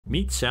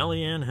Meet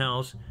Sally Ann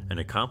Howes, an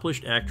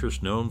accomplished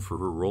actress known for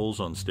her roles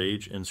on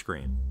stage and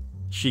screen.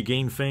 She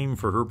gained fame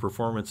for her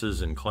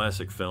performances in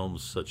classic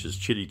films such as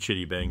Chitty,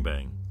 Chitty, Bang,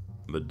 Bang.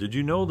 But did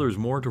you know there's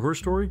more to her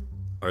story?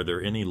 Are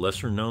there any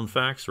lesser-known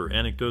facts or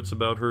anecdotes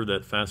about her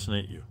that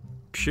fascinate you?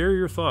 Share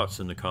your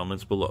thoughts in the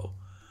comments below.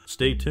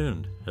 Stay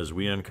tuned as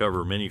we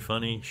uncover many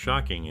funny,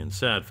 shocking, and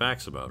sad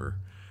facts about her.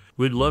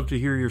 We'd love to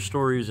hear your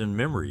stories and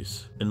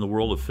memories. In the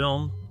world of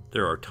film,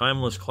 there are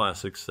timeless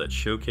classics that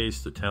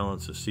showcase the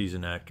talents of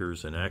seasoned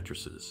actors and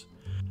actresses.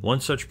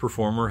 One such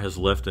performer has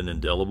left an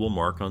indelible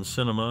mark on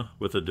cinema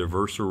with a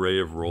diverse array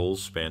of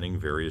roles spanning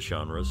various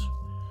genres.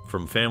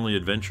 From family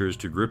adventures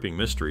to gripping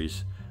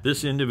mysteries,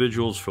 this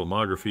individual's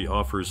filmography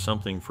offers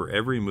something for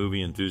every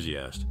movie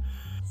enthusiast.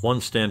 One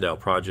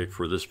standout project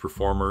for this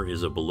performer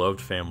is a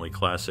beloved family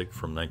classic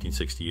from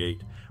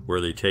 1968,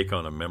 where they take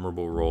on a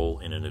memorable role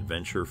in an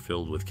adventure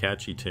filled with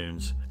catchy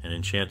tunes and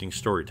enchanting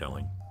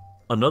storytelling.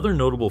 Another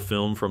notable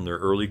film from their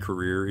early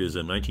career is a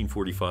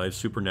 1945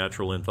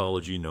 supernatural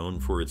anthology known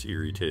for its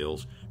eerie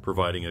tales,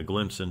 providing a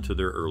glimpse into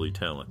their early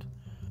talent.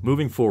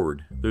 Moving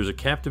forward, there's a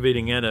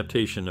captivating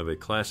adaptation of a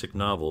classic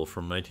novel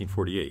from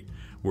 1948,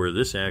 where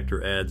this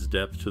actor adds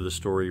depth to the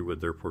story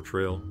with their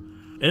portrayal.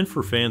 And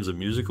for fans of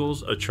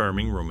musicals, a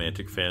charming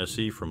romantic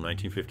fantasy from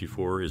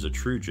 1954 is a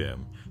true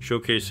gem,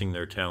 showcasing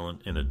their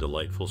talent in a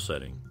delightful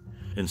setting.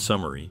 In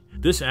summary,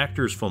 this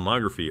actor's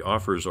filmography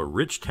offers a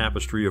rich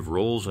tapestry of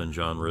roles and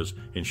genres,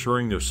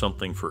 ensuring there's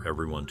something for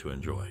everyone to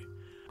enjoy.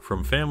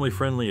 From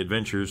family-friendly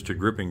adventures to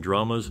gripping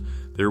dramas,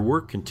 their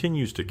work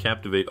continues to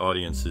captivate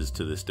audiences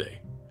to this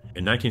day.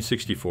 In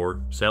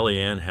 1964, Sally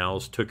Ann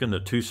Howes took in the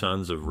two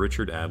sons of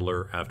Richard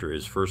Adler after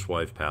his first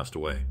wife passed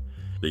away.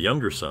 The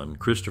younger son,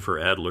 Christopher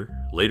Adler,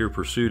 later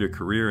pursued a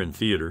career in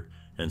theater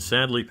and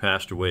sadly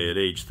passed away at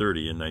age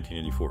 30 in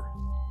 1984.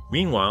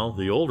 Meanwhile,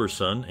 the older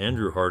son,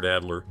 Andrew Hart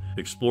Adler,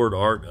 explored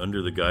art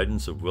under the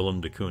guidance of Willem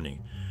de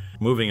Kooning.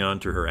 Moving on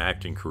to her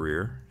acting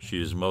career,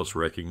 she is most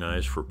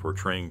recognized for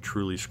portraying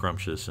Truly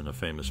Scrumptious in a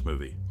famous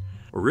movie.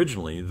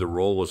 Originally, the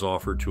role was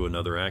offered to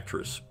another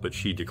actress, but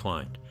she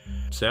declined.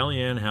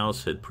 Sally Ann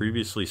Howes had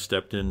previously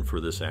stepped in for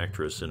this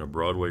actress in a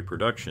Broadway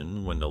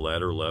production when the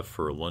latter left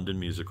for a London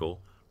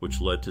musical, which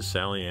led to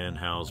Sally Ann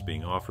Howes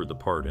being offered the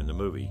part in the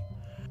movie.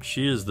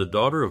 She is the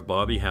daughter of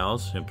Bobby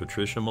Howes and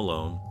Patricia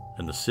Malone,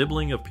 and the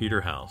sibling of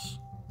Peter Howes.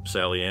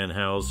 Sally Ann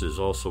Howes is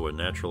also a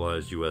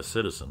naturalized U.S.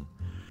 citizen.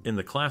 In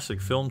the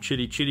classic film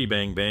Chitty Chitty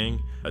Bang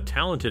Bang, a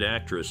talented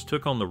actress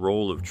took on the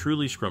role of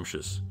Truly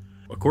Scrumptious.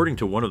 According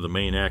to one of the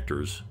main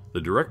actors,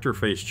 the director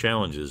faced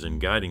challenges in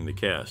guiding the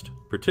cast,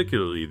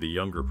 particularly the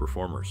younger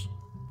performers.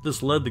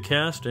 This led the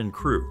cast and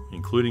crew,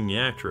 including the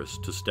actress,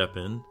 to step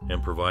in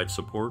and provide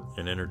support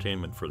and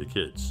entertainment for the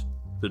kids.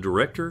 The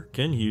director,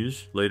 Ken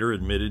Hughes, later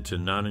admitted to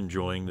not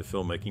enjoying the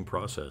filmmaking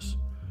process.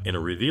 In a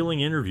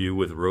revealing interview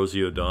with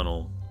Rosie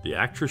O'Donnell, the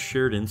actress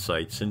shared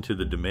insights into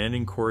the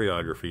demanding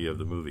choreography of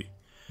the movie.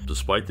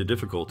 Despite the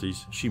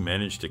difficulties, she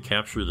managed to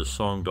capture the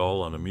song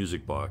doll on a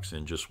music box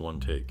in just one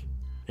take.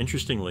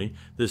 Interestingly,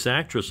 this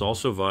actress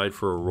also vied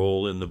for a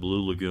role in The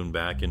Blue Lagoon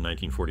back in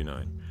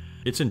 1949.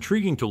 It's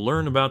intriguing to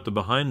learn about the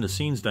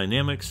behind-the-scenes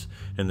dynamics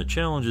and the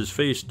challenges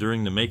faced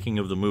during the making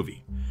of the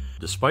movie.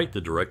 Despite the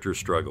director's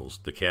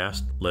struggles, the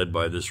cast, led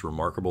by this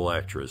remarkable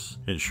actress,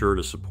 ensured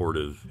a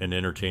supportive and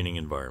entertaining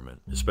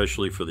environment,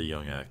 especially for the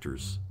young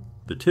actors.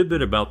 The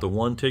tidbit about the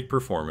one-take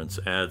performance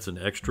adds an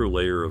extra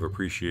layer of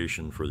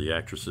appreciation for the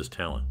actress's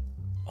talent.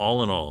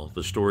 All in all,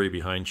 the story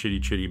behind Chitty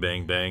Chitty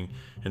Bang Bang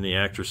and the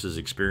actress's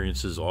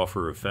experiences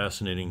offer a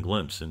fascinating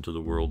glimpse into the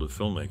world of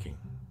filmmaking.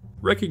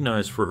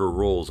 Recognized for her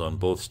roles on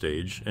both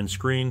stage and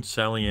screen,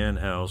 Sally Ann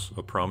Howes,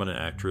 a prominent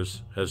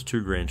actress, has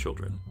two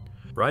grandchildren.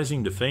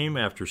 Rising to fame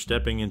after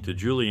stepping into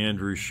Julie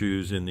Andrews'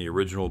 shoes in the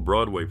original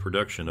Broadway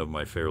production of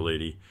My Fair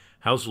Lady,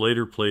 Howes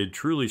later played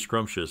Truly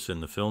Scrumptious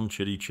in the film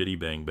Chitty Chitty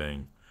Bang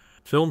Bang.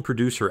 Film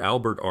producer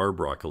Albert R.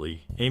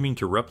 Broccoli, aiming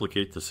to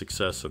replicate the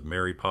success of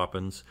Mary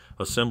Poppins,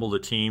 assembled a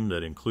team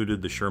that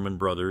included the Sherman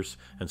brothers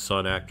and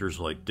sought actors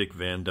like Dick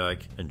Van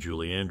Dyke and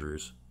Julie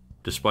Andrews.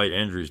 Despite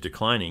Andrews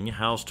declining,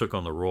 Howes took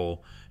on the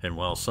role, and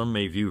while some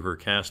may view her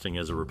casting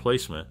as a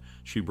replacement,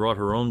 she brought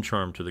her own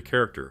charm to the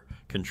character,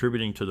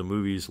 contributing to the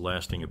movie's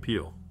lasting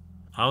appeal.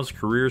 Howes'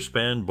 career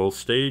spanned both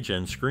stage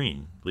and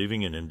screen,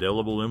 leaving an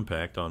indelible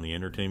impact on the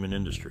entertainment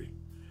industry.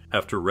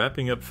 After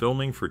wrapping up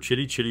filming for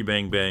Chitty Chitty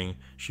Bang Bang,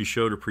 she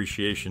showed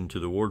appreciation to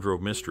the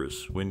wardrobe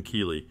mistress, Win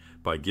Keeley,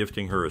 by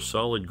gifting her a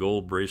solid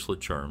gold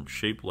bracelet charm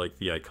shaped like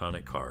the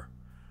iconic car.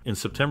 In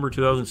September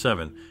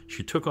 2007,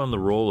 she took on the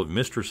role of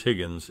Mistress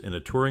Higgins in a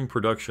touring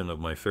production of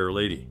My Fair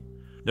Lady.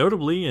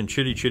 Notably, in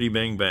Chitty Chitty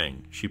Bang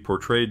Bang, she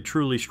portrayed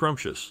Truly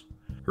Scrumptious.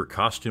 Her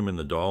costume in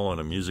the doll on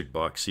a music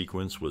box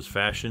sequence was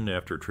fashioned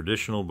after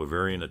traditional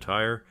Bavarian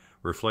attire,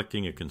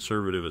 reflecting a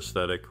conservative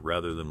aesthetic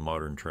rather than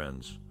modern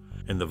trends.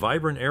 In the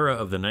vibrant era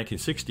of the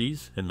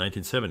 1960s and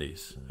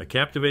 1970s, a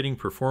captivating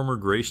performer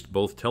graced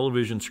both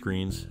television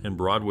screens and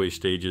Broadway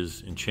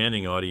stages,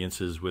 enchanting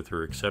audiences with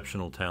her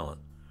exceptional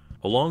talent.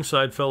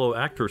 Alongside fellow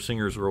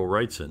actor-singers Earl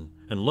Wrightson,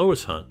 and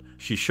Lois Hunt,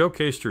 she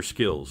showcased her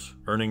skills,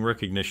 earning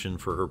recognition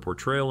for her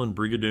portrayal in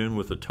Brigadoon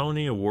with a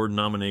Tony Award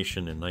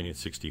nomination in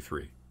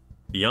 1963.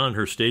 Beyond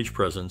her stage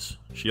presence,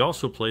 she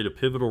also played a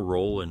pivotal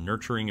role in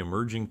nurturing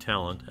emerging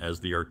talent as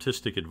the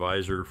artistic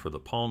advisor for the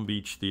Palm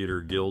Beach Theater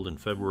Guild in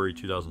February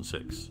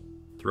 2006.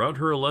 Throughout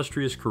her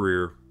illustrious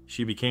career,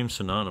 she became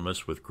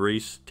synonymous with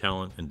grace,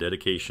 talent, and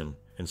dedication,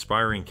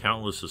 inspiring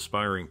countless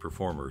aspiring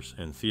performers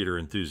and theater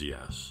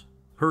enthusiasts.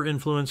 Her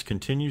influence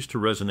continues to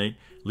resonate,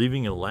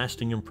 leaving a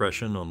lasting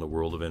impression on the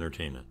world of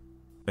entertainment.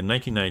 In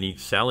 1990,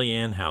 Sally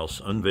Ann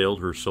House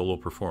unveiled her solo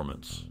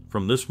performance,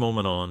 From This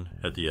Moment On,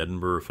 at the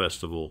Edinburgh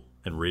Festival,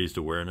 and raised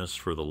awareness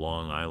for the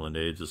Long Island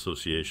AIDS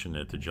Association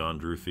at the John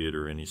Drew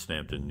Theater in East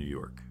Hampton, New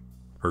York.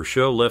 Her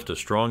show left a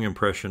strong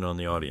impression on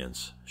the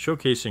audience,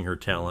 showcasing her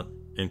talent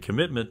and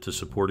commitment to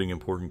supporting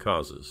important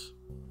causes.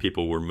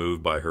 People were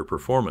moved by her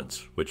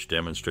performance, which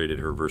demonstrated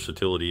her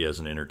versatility as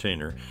an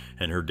entertainer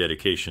and her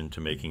dedication to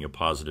making a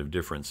positive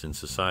difference in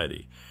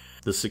society.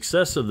 The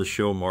success of the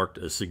show marked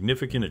a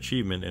significant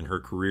achievement in her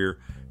career,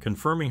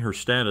 confirming her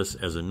status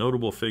as a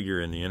notable figure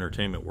in the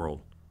entertainment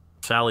world.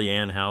 Sally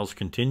Ann House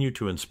continued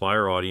to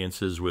inspire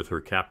audiences with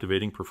her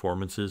captivating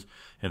performances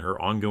and her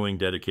ongoing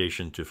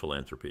dedication to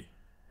philanthropy.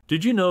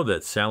 Did you know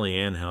that Sally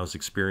Ann House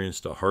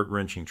experienced a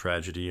heart-wrenching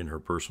tragedy in her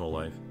personal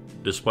life?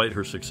 Despite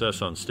her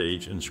success on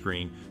stage and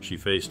screen, she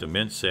faced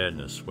immense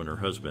sadness when her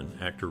husband,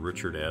 actor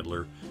Richard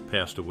Adler,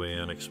 passed away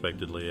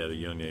unexpectedly at a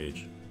young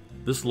age.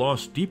 This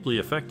loss deeply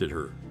affected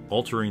her,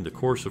 altering the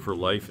course of her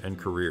life and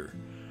career.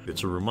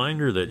 It's a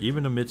reminder that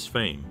even amidst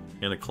fame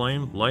and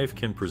acclaim, life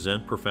can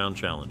present profound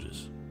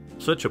challenges.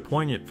 Such a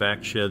poignant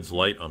fact sheds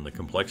light on the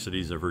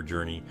complexities of her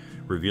journey,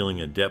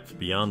 revealing a depth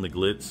beyond the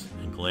glitz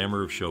and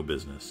glamour of show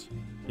business.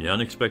 The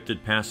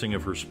unexpected passing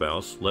of her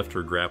spouse left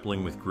her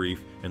grappling with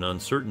grief and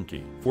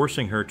uncertainty,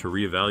 forcing her to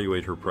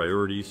reevaluate her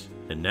priorities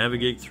and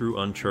navigate through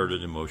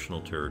uncharted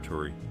emotional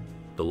territory.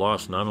 The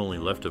loss not only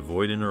left a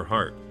void in her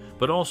heart,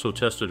 but also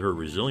tested her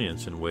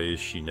resilience in ways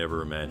she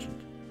never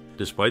imagined.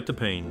 Despite the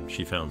pain,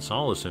 she found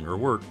solace in her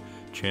work,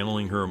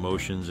 channeling her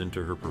emotions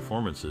into her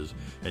performances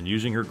and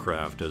using her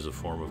craft as a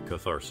form of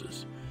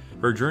catharsis.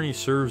 Her journey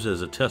serves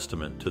as a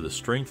testament to the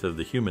strength of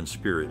the human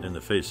spirit in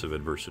the face of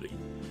adversity.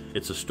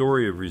 It's a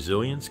story of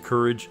resilience,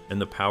 courage, and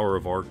the power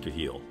of art to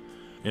heal.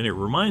 And it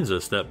reminds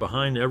us that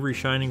behind every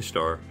shining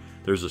star,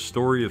 there's a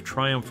story of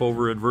triumph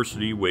over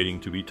adversity waiting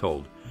to be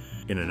told.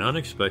 In an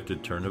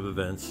unexpected turn of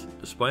events,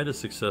 despite a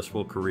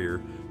successful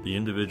career, the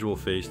individual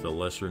faced a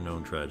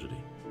lesser-known tragedy.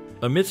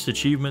 Amidst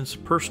achievements,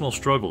 personal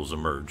struggles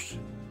emerged.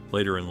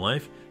 Later in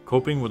life,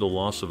 coping with the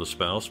loss of a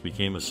spouse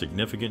became a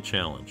significant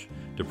challenge,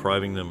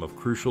 depriving them of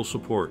crucial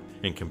support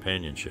and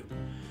companionship.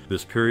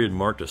 This period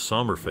marked a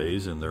somber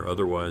phase in their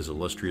otherwise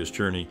illustrious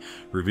journey,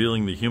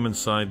 revealing the human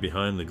side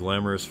behind the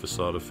glamorous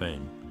facade of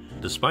fame.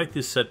 Despite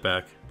this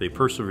setback, they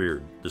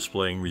persevered,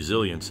 displaying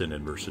resilience in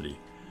adversity.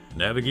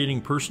 Navigating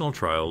personal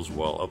trials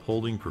while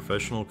upholding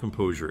professional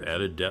composure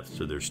added depth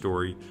to their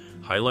story,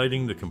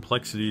 highlighting the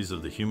complexities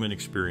of the human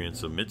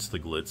experience amidst the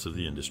glitz of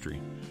the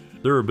industry.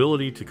 Their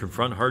ability to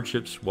confront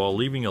hardships while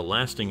leaving a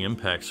lasting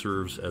impact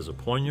serves as a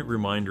poignant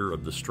reminder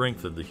of the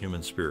strength of the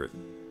human spirit.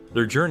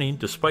 Their journey,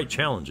 despite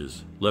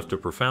challenges, left a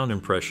profound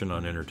impression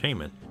on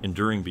entertainment,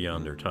 enduring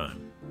beyond their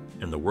time.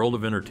 In the world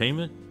of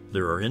entertainment,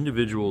 there are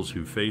individuals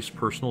who face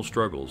personal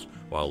struggles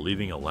while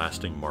leaving a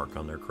lasting mark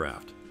on their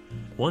craft.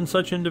 One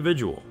such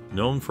individual,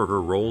 known for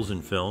her roles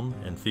in film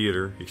and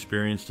theater,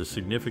 experienced a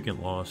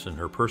significant loss in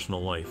her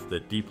personal life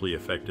that deeply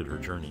affected her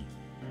journey.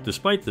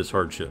 Despite this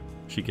hardship,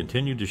 she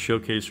continued to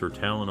showcase her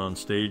talent on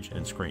stage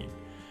and screen.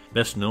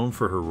 Best known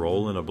for her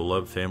role in a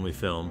beloved family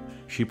film,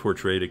 she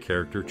portrayed a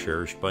character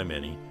cherished by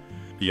many.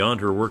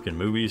 Beyond her work in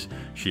movies,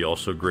 she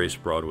also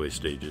graced Broadway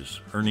stages,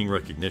 earning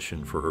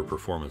recognition for her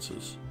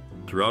performances.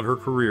 Throughout her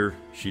career,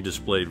 she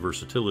displayed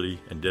versatility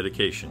and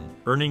dedication,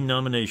 earning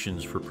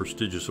nominations for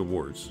prestigious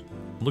awards.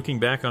 Looking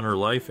back on her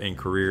life and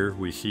career,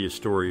 we see a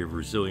story of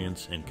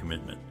resilience and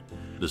commitment.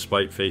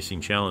 Despite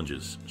facing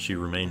challenges, she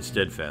remained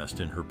steadfast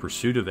in her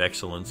pursuit of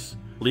excellence,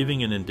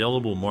 leaving an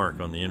indelible mark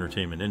on the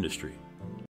entertainment industry.